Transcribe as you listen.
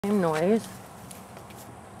Same noise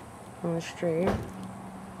on the street.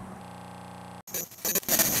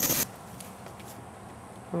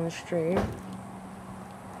 On the street.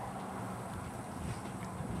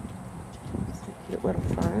 It's a cute little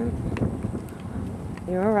front.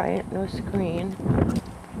 You're right, no screen.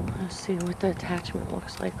 Let's see what the attachment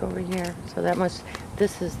looks like over here. So that must,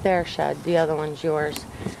 this is their shed, the other one's yours.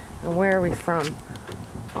 And where are we from?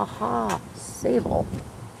 Aha, Sable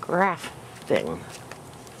Grafting.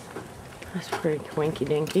 That's pretty winky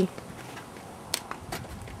dinky.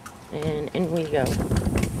 And in we go.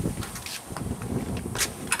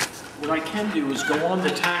 What I can do is go on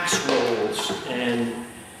the tax rolls and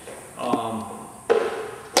all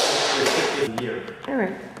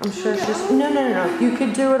right, I'm sure it's just, no. You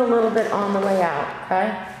could do it a little bit on the way out,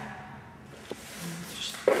 okay?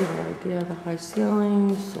 Just get an idea of the high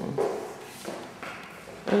ceilings and,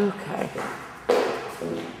 okay.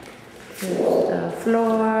 Here's the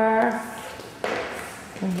floor.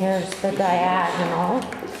 And here's the diagonal.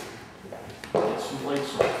 Some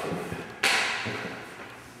lights on.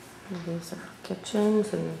 These are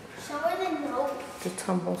kitchens and Show her the note. the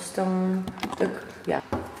tumblestone. Yeah,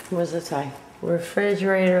 what does it say?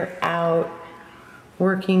 Refrigerator out,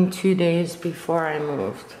 working 2 days before I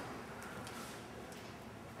moved.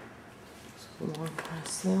 Some more high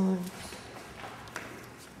ceilings.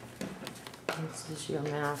 This is your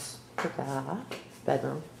master bath,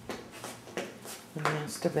 bedroom. The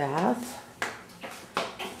master bath.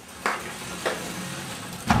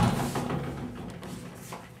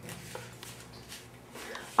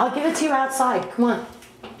 I'll give it to you outside, come on.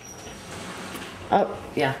 Oh,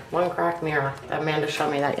 yeah, one cracked mirror. Amanda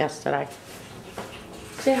showed me that yesterday.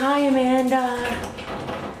 Say hi, Amanda.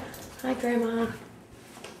 Hi, Grandma.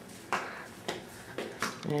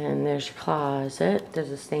 And there's your closet. There's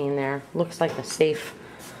a stain there. Looks like a safe.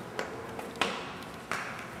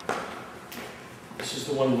 This is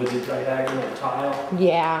the one with the diagonal tile.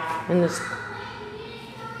 Yeah, and this.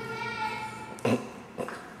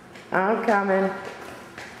 I'm coming.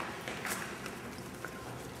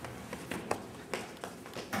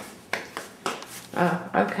 Oh,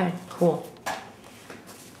 okay, cool.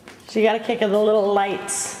 So you got to kick of the little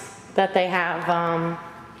lights that they have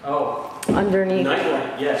underneath.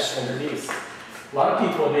 Nightlight, yes, underneath. A lot of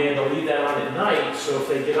people, they had to leave that on at night, so if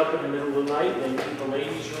they get up in the middle of the night and they leave the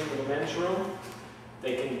ladies' room or the men's room,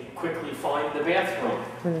 they can quickly find the bathroom.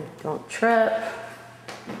 And don't trip.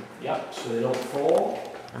 Yep, so they don't fall.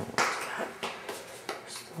 Oh,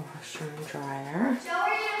 there's the washer and dryer. Show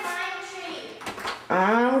her your pine tree.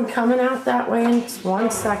 I'm coming out that way in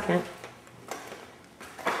 1 second.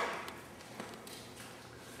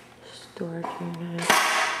 Storage unit.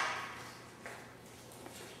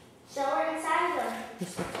 Show her inside of them.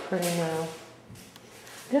 This looks pretty new.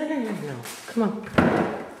 No. Come on.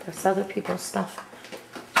 There's other people's stuff.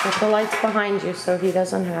 Put the lights behind you so he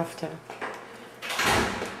doesn't have to.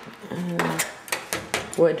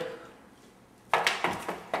 Wood.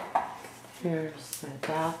 Here's the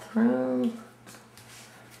bathroom.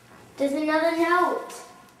 There's another note.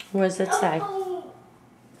 What does it say? Oh.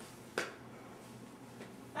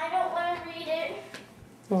 I don't want to read it.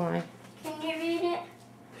 Why? Can you read it?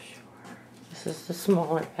 Sure. This is the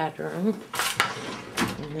smaller bedroom.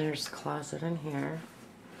 And there's the closet in here.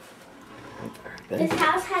 This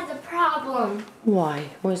house has a problem. Why?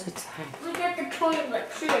 What does it say? We got the toilet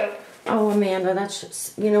too. Oh, Amanda, that's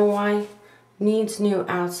just, you know why? Needs new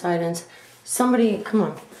outside and somebody, come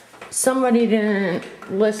on. Somebody didn't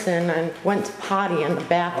listen and went to potty in the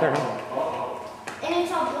bathroom. And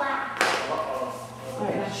it's all black. Oh,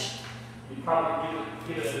 gosh. You probably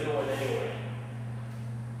give it a new one anyway.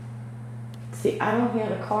 See, I don't hear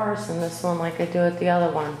the cars in this one like I do at the other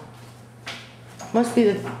one. Must be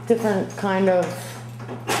the different kind of,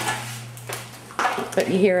 but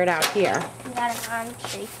you hear it out here. We got a pine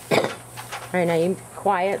tree. All right, now you be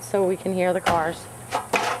quiet so we can hear the cars.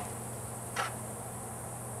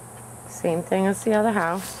 Same thing as the other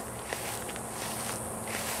house.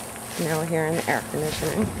 Now we're hearing the air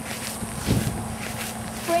conditioning.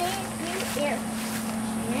 Brand new air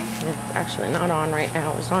conditioner. It's actually not on right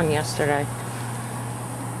now. It was on yesterday.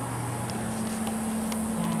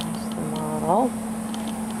 There's the model.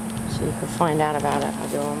 So you can find out about it. I'll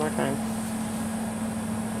do it one more time.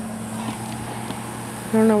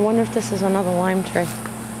 I don't know. I wonder if this is another lime tree. I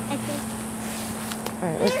think. All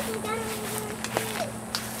right. Let's, We got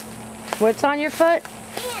what's on your foot? ant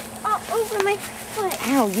all over my foot.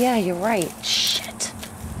 Ow, yeah, you're right. Shh.